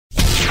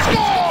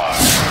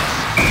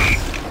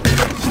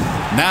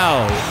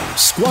Now,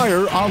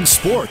 Squire on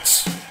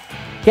Sports.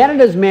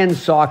 Canada's men's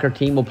soccer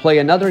team will play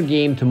another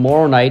game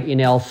tomorrow night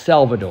in El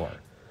Salvador.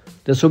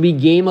 This will be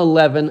game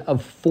 11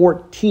 of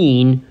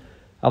 14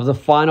 of the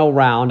final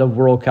round of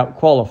World Cup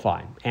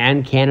qualifying.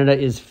 And Canada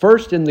is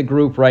first in the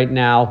group right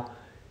now,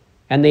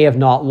 and they have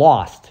not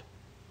lost.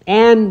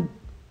 And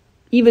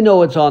even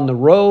though it's on the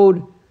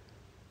road,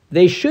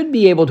 they should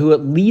be able to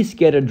at least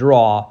get a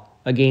draw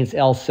against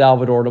El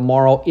Salvador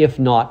tomorrow, if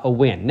not a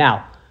win.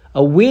 Now,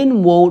 a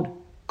win won't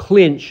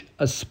clinch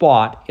a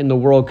spot in the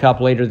World Cup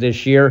later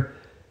this year,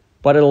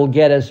 but it'll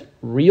get us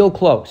real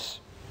close.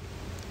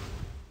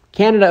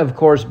 Canada, of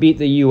course, beat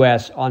the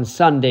U.S. on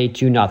Sunday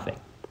 2-0.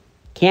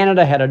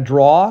 Canada had a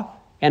draw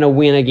and a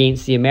win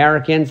against the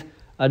Americans,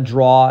 a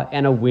draw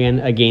and a win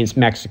against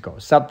Mexico,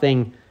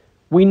 something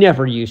we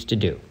never used to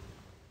do.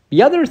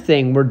 The other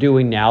thing we're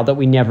doing now that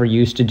we never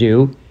used to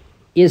do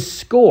is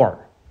score.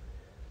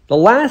 The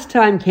last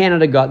time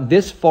Canada got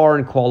this far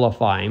in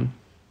qualifying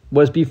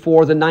was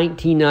before the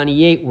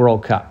 1998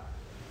 World Cup.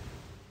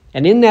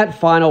 And in that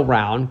final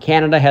round,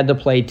 Canada had to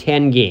play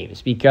 10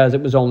 games because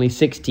it was only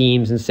 6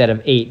 teams instead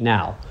of 8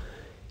 now.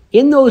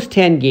 In those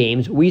 10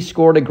 games, we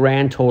scored a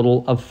grand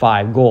total of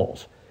 5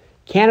 goals.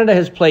 Canada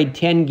has played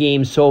 10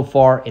 games so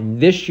far in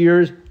this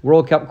year's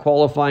World Cup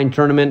qualifying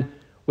tournament.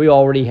 We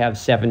already have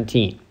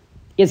 17.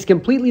 It's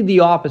completely the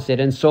opposite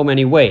in so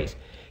many ways.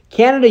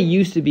 Canada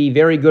used to be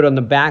very good on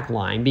the back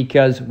line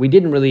because we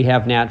didn't really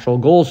have natural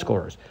goal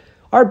scorers.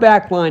 Our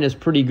back line is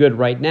pretty good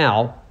right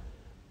now,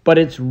 but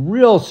its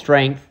real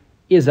strength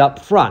is up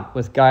front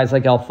with guys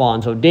like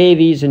Alphonso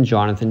Davies and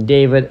Jonathan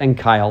David and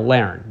Kyle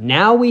Larin.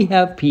 Now we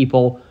have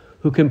people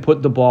who can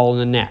put the ball in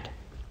the net.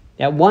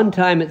 At one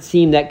time it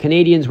seemed that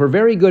Canadians were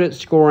very good at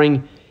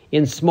scoring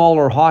in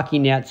smaller hockey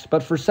nets,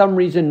 but for some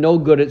reason no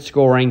good at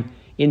scoring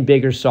in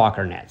bigger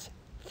soccer nets.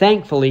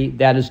 Thankfully,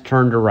 that has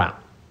turned around.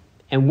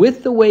 And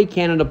with the way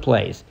Canada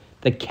plays,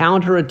 the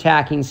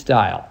counter-attacking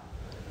style,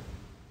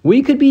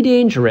 we could be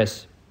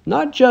dangerous,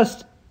 not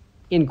just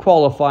in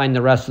qualifying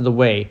the rest of the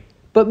way,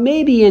 but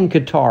maybe in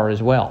Qatar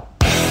as well.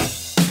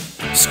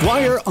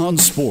 Squire on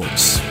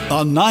Sports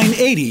on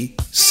 980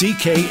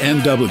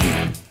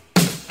 CKNW.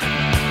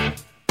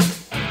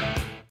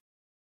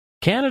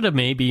 Canada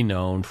may be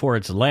known for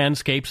its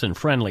landscapes and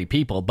friendly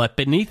people, but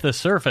beneath the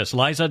surface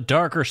lies a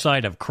darker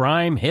side of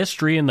crime,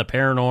 history, and the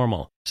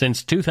paranormal.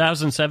 Since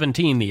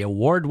 2017, the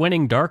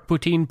award-winning Dark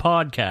Poutine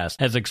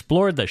podcast has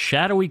explored the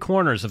shadowy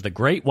corners of the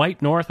Great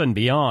White North and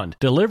beyond,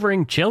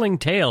 delivering chilling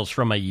tales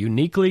from a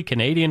uniquely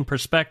Canadian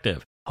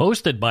perspective.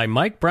 Hosted by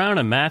Mike Brown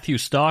and Matthew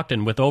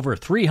Stockton with over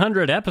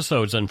 300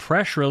 episodes and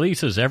fresh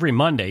releases every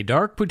Monday,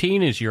 Dark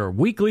Poutine is your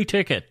weekly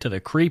ticket to the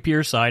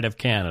creepier side of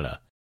Canada.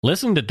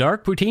 Listen to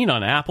Dark Poutine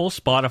on Apple,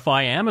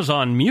 Spotify,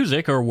 Amazon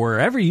Music, or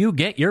wherever you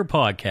get your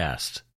podcasts.